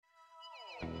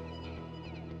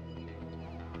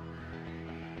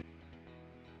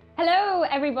Hello,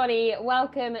 everybody.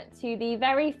 Welcome to the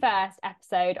very first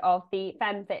episode of the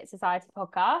Femme Fit Society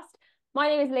podcast. My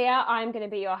name is Leah. I'm going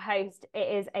to be your host.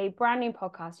 It is a brand new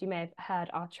podcast. You may have heard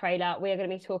our trailer. We are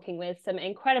going to be talking with some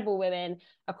incredible women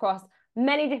across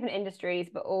many different industries,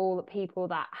 but all people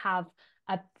that have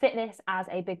fitness as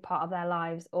a big part of their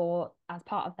lives or as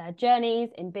part of their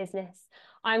journeys in business.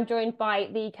 I'm joined by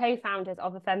the co-founders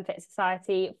of the Femme Fit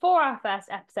Society for our first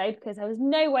episode because there was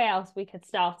no way else we could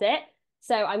start it.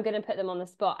 So I'm going to put them on the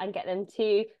spot and get them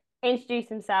to introduce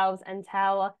themselves and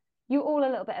tell you all a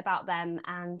little bit about them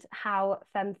and how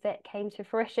FemFit came to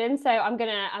fruition. So I'm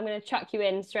gonna chuck you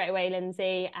in straight away,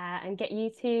 Lindsay, and get you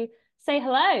to say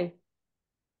hello.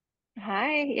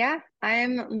 Hi, yeah,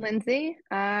 I'm Lindsay.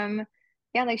 Yeah,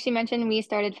 like she mentioned, we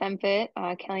started FemFit,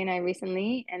 Kelly and I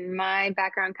recently, and my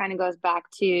background kind of goes back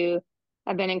to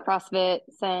I've been in CrossFit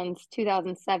since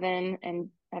 2007 and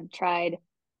I've tried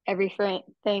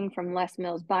everything from Les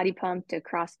Mills body pump to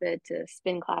CrossFit to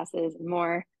spin classes and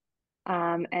more.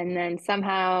 And then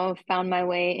somehow found my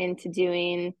way into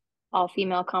doing all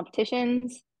female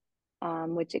competitions,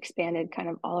 which expanded kind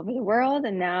of all over the world.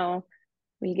 And now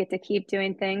we get to keep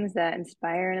doing things that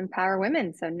inspire and empower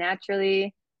women. So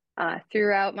naturally,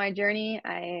 throughout my journey,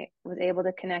 I was able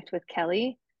to connect with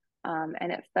Kelly,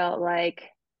 and it felt like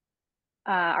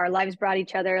our lives brought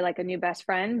each other like a new best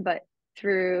friend, but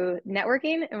through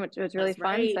networking, and which was really That's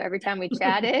fun. So right. every time we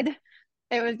chatted,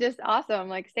 it was just awesome.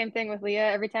 Like same thing with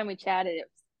Leah. Every time we chatted, it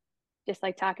was just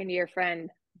like talking to your friend,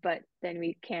 but then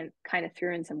we can kind of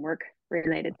threw in some work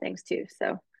related things too.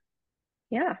 So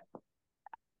yeah.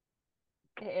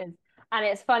 It is. And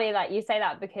it's funny that you say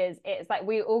that because it's like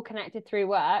we all connected through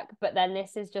work, but then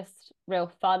this is just real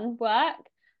fun work.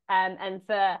 And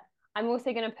for I'm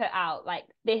also going to put out like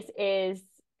this is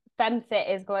FemFit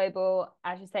is global.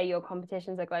 As you say, your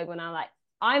competitions are global now. Like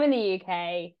I'm in the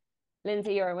UK,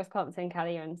 Lindsay, you're in Wisconsin,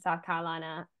 Kelly, you're in South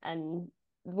Carolina, and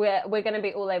we're going to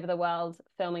be all over the world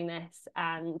filming this.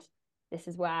 And this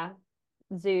is where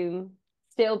Zoom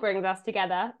still brings us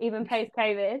together, even post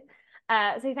COVID.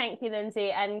 So thank you, Lindsay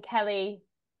and Kelly.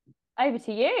 Over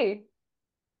to you.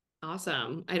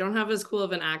 Awesome. I don't have as cool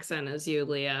of an accent as you,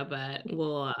 Leah, but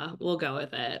we'll go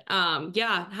with it.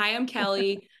 Yeah. Hi, I'm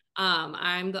Kelly.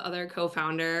 I'm the other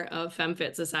co-founder of Femme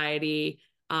Fit Society.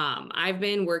 I've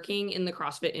been working in the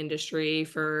CrossFit industry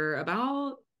for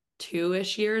about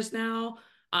 2-ish years now.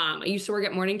 I used to work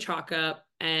at Morning Chalk Up,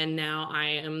 and now I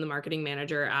am the marketing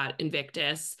manager at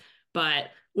Invictus. But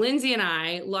Lindsay and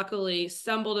I luckily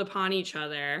stumbled upon each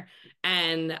other,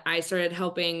 and I started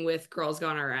helping with Girls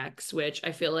Gone RX, which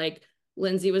I feel like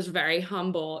Lindsay was very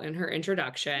humble in her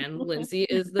introduction. Lindsay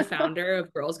is the founder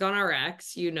of Girls Gone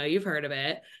RX. You know, you've heard of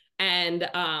it. And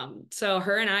so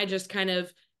her and I just kind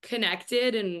of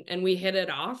connected and we hit it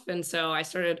off. And so I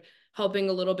started helping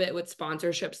a little bit with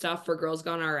sponsorship stuff for Girls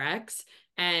Gone RX.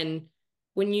 And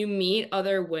when you meet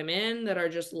other women that are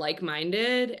just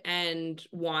like-minded and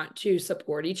want to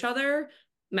support each other,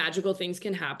 magical things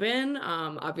can happen.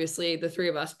 Obviously, the three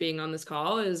of us being on this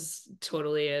call is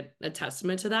totally a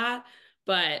testament to that.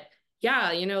 But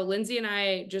yeah, Lindsay and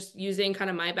I just using kind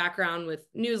of my background with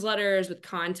newsletters, with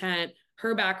content,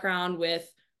 her background with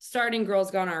starting Girls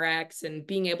Gone RX and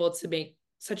being able to make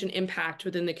such an impact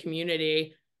within the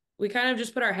community, we kind of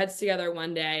just put our heads together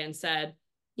one day and said,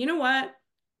 you know what?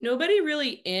 Nobody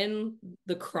really in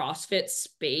the CrossFit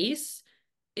space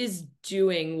is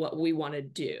doing what we want to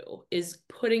do, is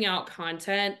putting out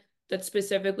content that's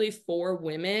specifically for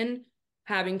women,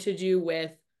 having to do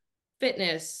with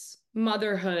fitness,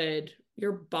 motherhood,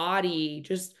 your body.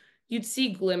 Just you'd see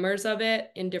glimmers of it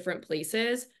in different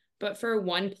places, but for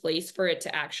one place for it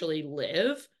to actually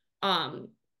live. And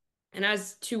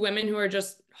as two women who are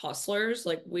just hustlers,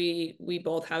 like we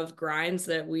both have grinds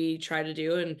that we try to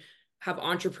do and have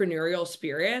entrepreneurial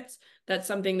spirits. That's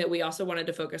something that we also wanted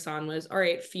to focus on was, all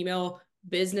right, female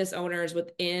business owners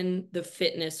within the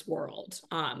fitness world.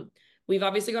 We've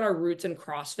obviously got our roots in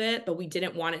CrossFit, but we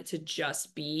didn't want it to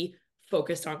just be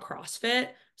focused on CrossFit.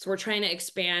 So we're trying to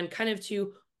expand kind of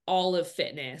to all of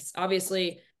fitness.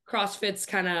 Obviously, CrossFit's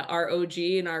kind of our OG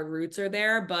and our roots are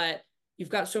there, but you've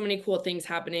got so many cool things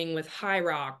happening with High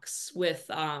Rocks, with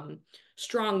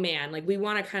Strongman. Like we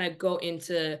want to kind of go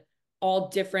into all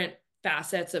different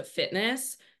facets of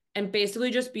fitness and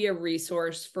basically just be a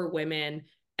resource for women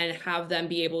and have them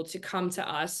be able to come to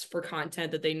us for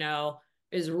content that they know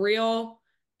is real,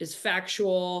 is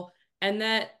factual, and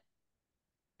that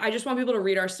I just want people to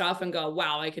read our stuff and go,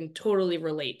 wow, I can totally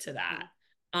relate to that.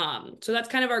 So that's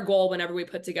kind of our goal whenever we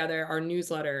put together our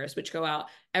newsletters, which go out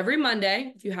every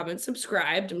Monday. If you haven't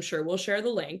subscribed, I'm sure we'll share the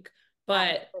link.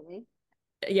 But Absolutely.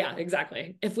 Yeah,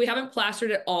 exactly. If we haven't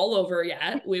plastered it all over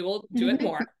yet, we will do it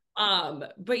more.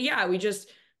 But yeah,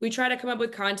 we try to come up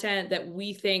with content that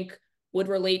we think would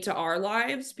relate to our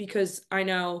lives, because I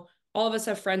know all of us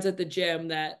have friends at the gym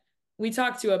that we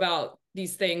talk to about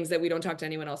these things that we don't talk to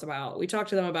anyone else about. We talk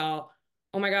to them about,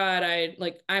 oh my God,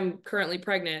 I'm currently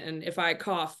pregnant, and if I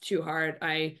cough too hard,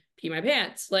 I pee my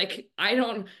pants. Like, I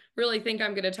don't really think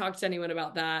I'm going to talk to anyone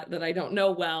about that I don't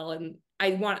know well. And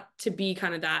I want to be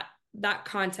kind of that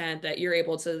content that you're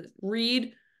able to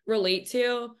read, relate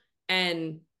to,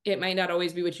 and it might not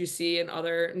always be what you see in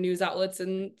other news outlets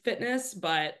in fitness,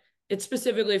 but it's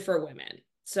specifically for women.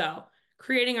 So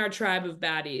creating our tribe of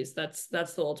baddies, that's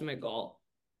the ultimate goal.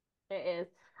 It is.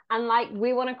 And like,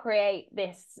 we want to create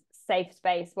this safe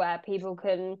space where people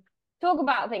can talk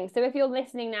about things. So if you're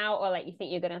listening now, or like you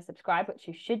think you're going to subscribe, which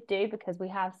you should do, because we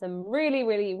have some really,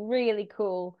 really, really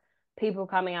cool people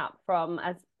coming up from,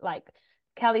 as like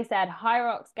Kelly said, high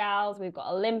rocks gals. We've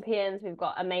got Olympians, we've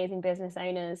got amazing business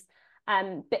owners.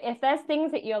 But if there's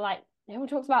things that you're like, no one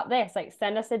talks about this, like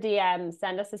send us a DM,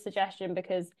 send us a suggestion,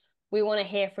 because we want to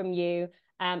hear from you.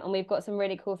 And we've got some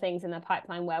really cool things in the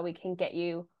pipeline where we can get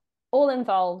you all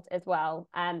involved as well.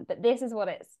 But this is what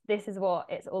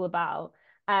it's all about.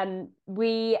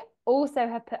 We also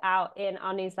have put out in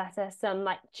our newsletter some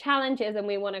like challenges, and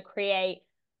we want to create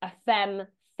a Femme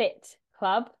Fit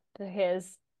club,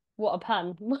 because what a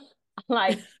pun.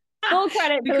 Like, full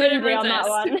credit to Lindsay on that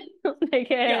one.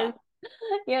 Because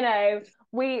you know,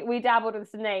 we dabbled with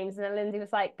some names, and then Lindsay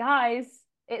was like, guys,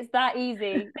 it's that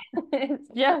easy. It's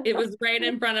just it was right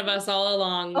in front of us all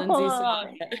along. Lindsay saw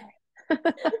it.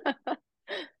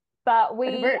 But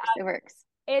it works.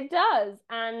 It does.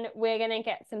 And we're going to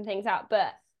get some things out.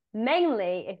 But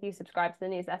mainly, if you subscribe to the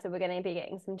newsletter, we're going to be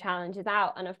getting some challenges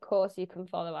out. And of course, you can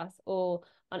follow us all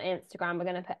on Instagram. We're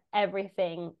going to put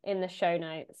everything in the show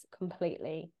notes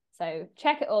completely. So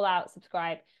check it all out,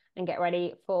 subscribe, and get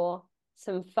ready for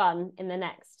some fun in the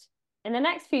next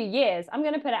few years. I'm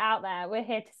going to put it out there. We're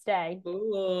here to stay.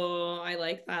 Ooh, I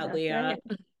like that, That's Leah.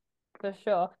 right. For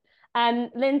sure.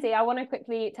 Lindsay, I want to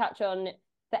quickly touch on,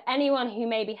 for anyone who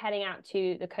may be heading out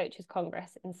to the Coaches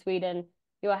Congress in Sweden.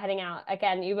 You are heading out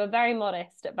again. You were very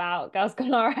modest about Girls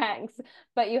Gone RX,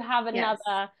 but you have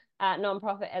another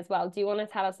nonprofit as well. Do you want to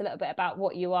tell us a little bit about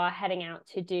what you are heading out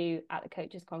to do at the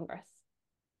Coaches Congress?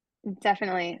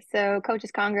 Definitely. So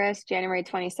Coaches Congress, January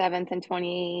 27th and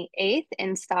 28th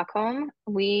in Stockholm.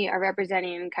 We are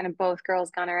representing kind of both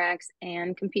Girls Gone RX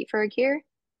and Compete for a Cure.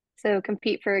 So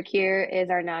Compete for a Cure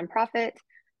is our nonprofit,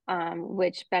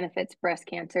 which benefits breast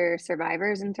cancer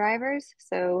survivors and thrivers.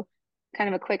 So kind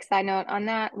of a quick side note on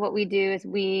that, what we do is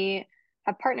we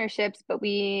have partnerships, but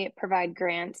we provide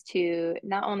grants to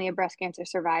not only a breast cancer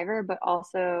survivor, but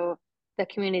also the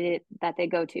community that they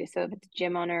go to. So if it's a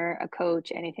gym owner, a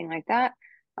coach, anything like that,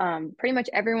 pretty much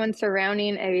everyone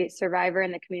surrounding a survivor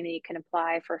in the community can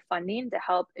apply for funding to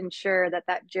help ensure that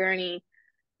that journey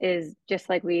is, just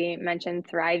like we mentioned,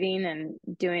 thriving and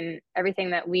doing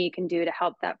everything that we can do to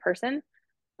help that person.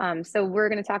 So we're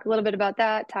going to talk a little bit about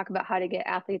that, talk about how to get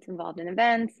athletes involved in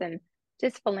events and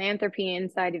just philanthropy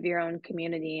inside of your own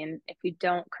community. And if you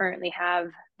don't currently have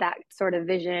that sort of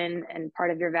vision and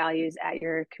part of your values at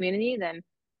your community, then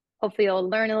hopefully you'll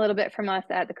learn a little bit from us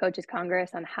at the Coaches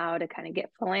Congress on how to kind of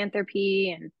get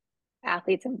philanthropy and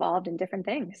athletes involved in different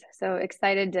things. So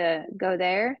excited to go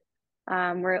there.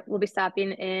 We'll be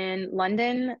stopping in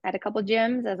London at a couple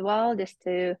gyms as well, just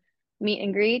to meet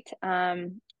and greet.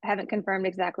 I haven't confirmed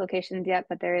exact locations yet,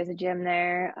 but there is a gym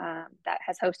there that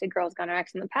has hosted Girls Gone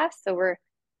RX in the past. So we're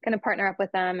going to partner up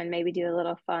with them and maybe do a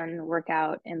little fun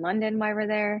workout in London while we're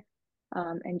there,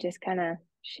 and just kind of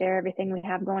share everything we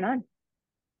have going on.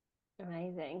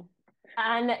 Amazing.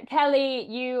 And Kelly,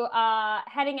 you are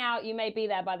heading out. You may be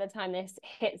there by the time this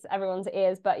hits everyone's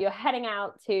ears, but you're heading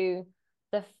out to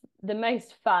the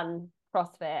most fun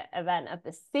CrossFit event of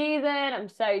the season. I'm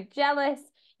so jealous.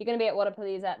 You're going to be at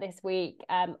Wodapalooza this week,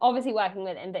 obviously working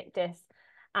with Invictus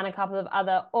and a couple of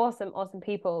other awesome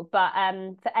people. But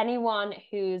for anyone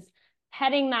who's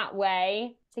heading that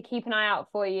way, to keep an eye out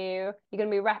for you. You're going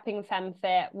to be repping Femme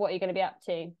Fit. What are you going to be up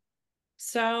to?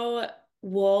 So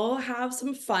we'll have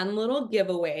some fun little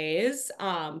giveaways.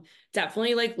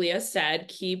 Definitely, like Leah said,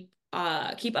 keep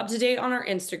up to date on our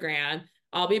Instagram.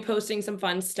 I'll be posting some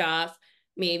fun stuff,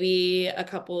 maybe a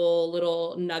couple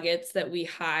little nuggets that we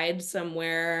hide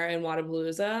somewhere in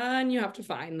Wodapalooza and you have to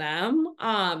find them.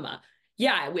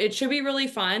 Yeah, it should be really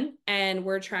fun. And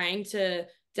we're trying to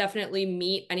definitely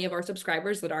meet any of our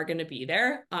subscribers that are going to be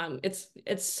there. It's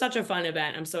such a fun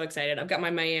event. I'm so excited. I've got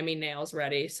my Miami nails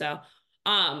ready. So,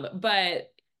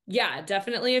 but yeah,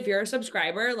 definitely. If you're a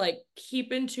subscriber, like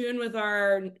keep in tune with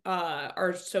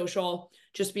our social,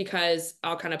 just because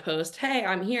I'll kind of post, hey,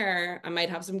 I'm here. I might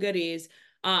have some goodies.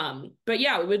 But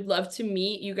yeah, we would love to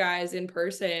meet you guys in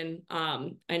person.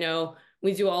 I know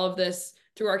we do all of this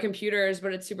through our computers,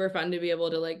 but it's super fun to be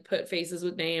able to like put faces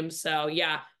with names. So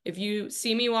yeah, if you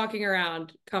see me walking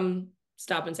around, come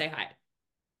stop and say hi.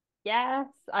 Yes,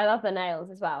 I love the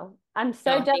nails as well. I'm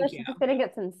so Oh, thank jealous you. you're just gonna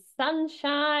get some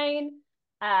sunshine.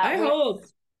 I We hope.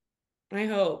 I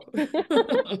hope.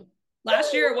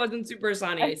 Last year it wasn't super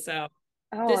sunny, so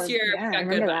this Oh, year yeah, we I got good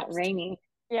remember that vibes. rainy.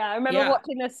 Yeah, I remember Yeah,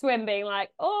 watching the swim being like,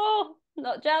 oh,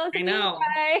 not jealous I of you, know.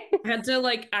 Ray. I had to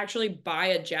like actually buy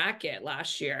a jacket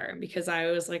last year because I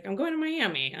was like, I'm going to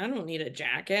Miami. I don't need a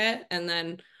jacket. And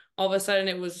then all of a sudden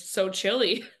it was so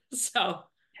chilly. So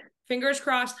fingers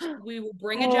crossed we will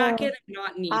bring a jacket Oh, and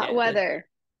not need hot it this weather.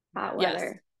 Yeah. Hot Yes,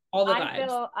 weather. all the I vibes.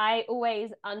 feel I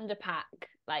always underpack,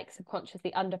 like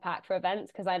subconsciously underpack for events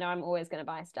because I know I'm always going to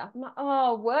buy stuff. I'm like,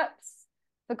 oh, whoops,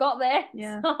 forgot this.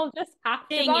 Yeah. I'll just have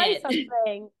to Dang buy it.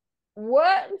 something.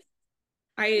 Whoops.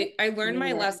 I learned my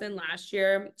Yeah. lesson last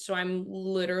year, so I'm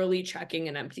literally checking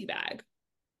an empty bag.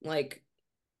 Like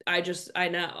I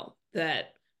know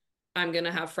that I'm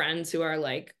gonna have friends who are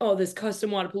like, oh, this custom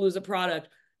Wadapalooza product,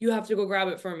 you have to go grab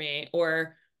it for me.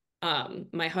 Or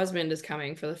my husband is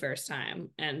coming for the first time.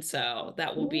 And so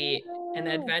that will be an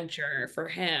Yeah. adventure for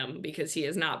him because he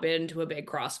has not been to a big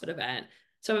CrossFit event.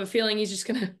 So I have a feeling he's just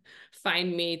gonna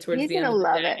find me towards He's the end gonna of the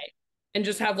love it. day and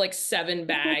just have like 7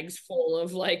 bags full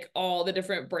of like all the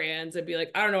different brands and be like,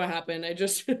 I don't know what happened. I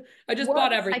just bought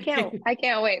Whoops. everything. I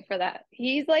can't wait for that.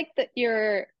 He's like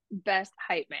your best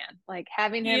hype man. Like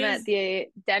having He him at is. the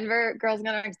Denver Girls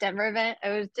Gonna X Denver event, it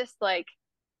was just like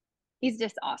he's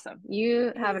just awesome.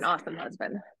 You have an He's awesome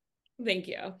husband. Thank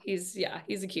you. He's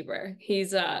a keeper.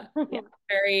 He's Yeah.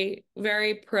 very,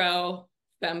 very pro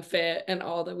femme fit and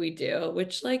all that we do,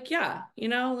 which like, yeah,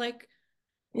 like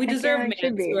we Heck deserve yeah, it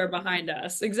should mans who be. are behind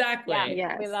us. Yeah, Exactly. we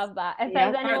Yes. love that. If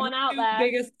there's Yep. Our anyone out two there,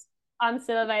 biggest, I'm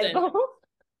still listen, available.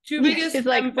 two Yeah, biggest she's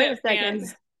like, femme wait a fit second.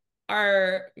 fans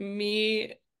are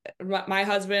me, my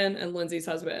husband, and Lindsay's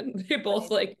husband. They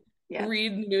both Amazing. like Yes.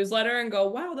 read the newsletter and go,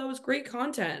 wow, that was great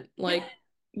content. Like,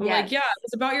 I'm like, Yes. yeah, it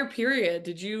was about your period.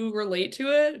 Did you relate to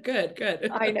it? Good,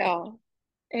 I good. know.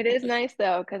 It is nice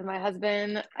though, because my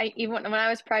husband, I even when I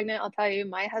was pregnant, I'll tell you,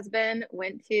 my husband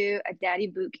went to a daddy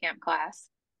boot camp class,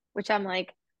 which I'm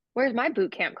like, where's my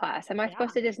boot camp class? Am I Yeah.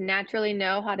 supposed to just naturally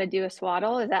know how to do a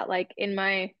swaddle? Is that like in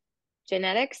my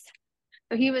genetics?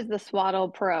 So he was the swaddle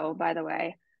pro, by the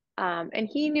way. And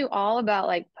he knew all about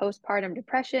like postpartum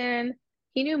depression.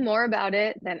 He knew more about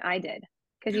it than I did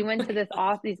because he went to this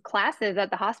off these classes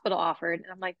that the hospital offered. And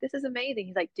I'm like, this is amazing.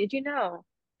 He's like, did you know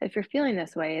that if you're feeling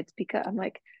this way, it's because I'm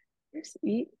like,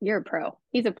 you're a pro.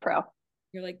 He's a pro.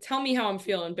 You're like, tell me how I'm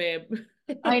feeling, babe.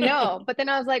 I know. But then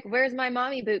I was like, where's my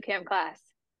mommy boot camp class?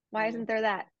 Why Mm. isn't there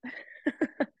that?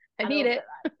 I And need also it.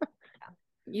 like, yeah.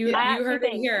 You Yeah, I you actually heard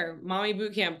it think here, mommy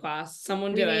boot camp class.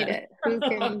 Someone we do need it. it. Who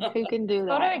can do it's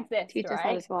got to that? exist, Teach us how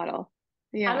to right? swaddle.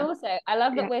 And Yeah. also, I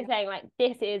love that Yeah. we're saying like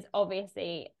this is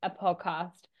obviously a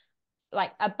podcast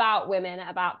like about women,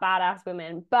 about badass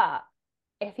women. But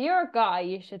if you're a guy,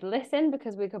 you should listen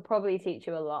because we could probably teach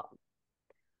you a lot.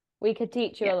 We could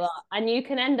teach you a Yes. lot, and you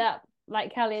can end up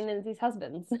like Kelly and Lindsay's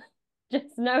husbands,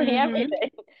 just knowing Mm-hmm. everything.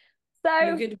 You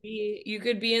So, could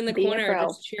be in the Be a corner pro.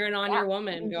 just cheering on yeah, your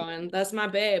woman, Mhm. going, "That's my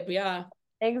babe." Yeah. Yep.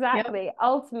 exactly.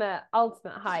 Ultimate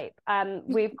hype.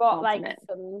 We've got like Ultimate.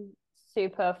 some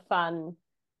super fun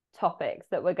topics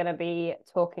that we're going to be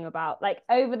talking about like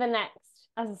over the next,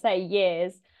 as I say,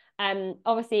 years.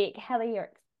 Obviously, Kelly, you're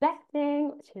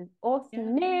expecting, which is Yeah.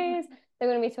 awesome news. They're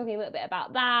going to be talking a little bit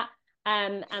about that,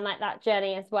 and like that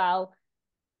journey as well.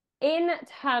 In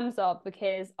terms of,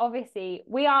 because obviously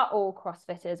we are all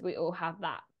CrossFitters, we all have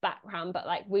that background, but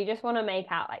like we just want to make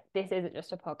out like this isn't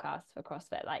just a podcast for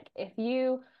CrossFit. Like if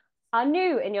you are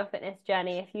new in your fitness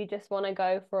journey, if you just want to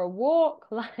go for a walk,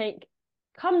 like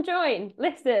come join,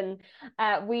 listen.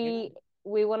 Yeah. We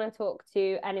want to talk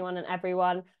to anyone and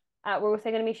everyone. We're also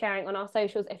going to be sharing on our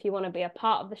socials. If you want to be a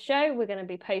part of the show, we're going to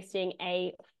be posting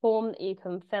a form that you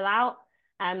can fill out.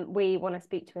 We want to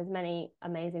speak to as many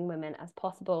amazing women as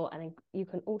possible. And you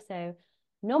can also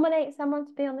nominate someone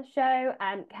to be on the show.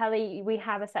 Kelly, we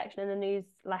have a section in the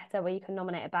newsletter where you can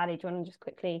nominate a baddie. Do you want to just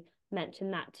quickly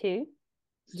mention that too?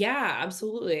 Yeah,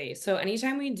 absolutely. So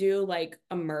anytime we do like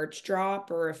a merch drop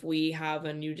or if we have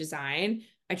a new design,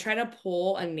 I try to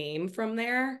pull a name from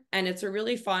there. And it's a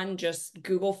really fun just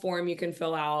Google form you can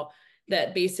fill out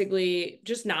that basically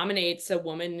just nominates a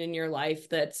woman in your life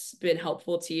that's been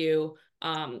helpful to you.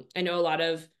 I know a lot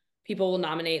of people will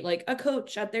nominate like a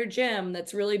coach at their gym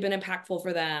that's really been impactful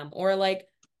for them, or like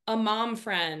a mom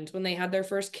friend when they had their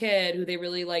first kid who they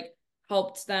really like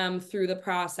helped them through the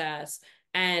process.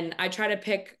 And I try to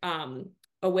pick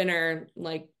a winner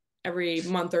like every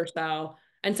month or so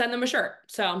and send them a shirt.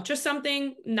 So just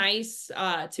something nice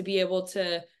to be able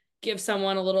to give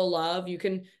someone a little love. You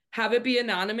can have it be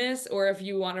anonymous, or if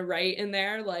you want to write in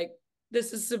there like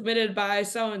this is submitted by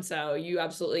so and so, you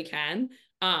absolutely can.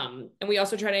 And we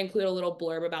also try to include a little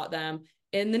blurb about them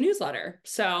in the newsletter.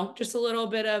 So just a little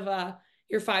bit of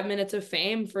your 5 minutes of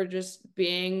fame for just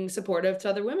being supportive to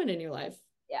other women in your life.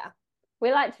 Yeah.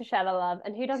 We like to share the love,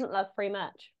 and who doesn't love free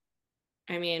merch?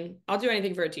 I mean, I'll do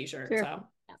anything for a t-shirt. Sure. So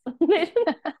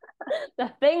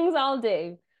the things I'll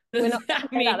do. We're not going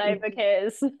to say that though,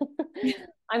 because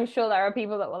I'm sure there are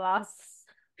people that will ask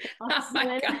some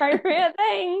inappropriate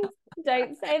things.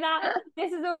 Don't say that.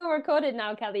 This is all recorded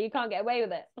now, Kelly. You can't get away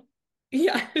with it.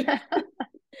 Yeah.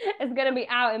 It's going to be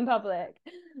out in public.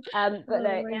 But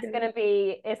no, it's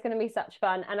going to be such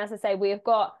fun. And as I say, we've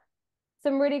got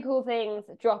some really cool things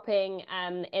dropping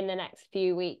in the next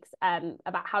few weeks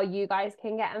about how you guys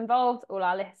can get involved, all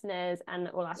our listeners and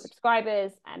all our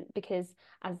subscribers, because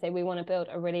as I say, we want to build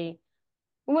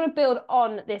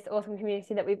on this awesome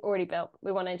community that we've already built.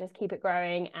 We want to just keep it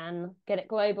growing and get it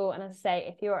global. And as I say,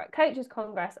 if you're at Coaches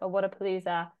Congress or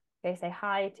Wodapalooza, go say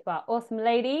hi to our awesome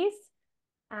ladies,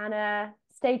 and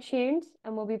stay tuned,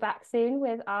 and we'll be back soon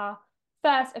with our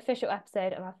first official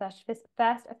episode of our first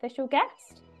official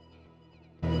guest.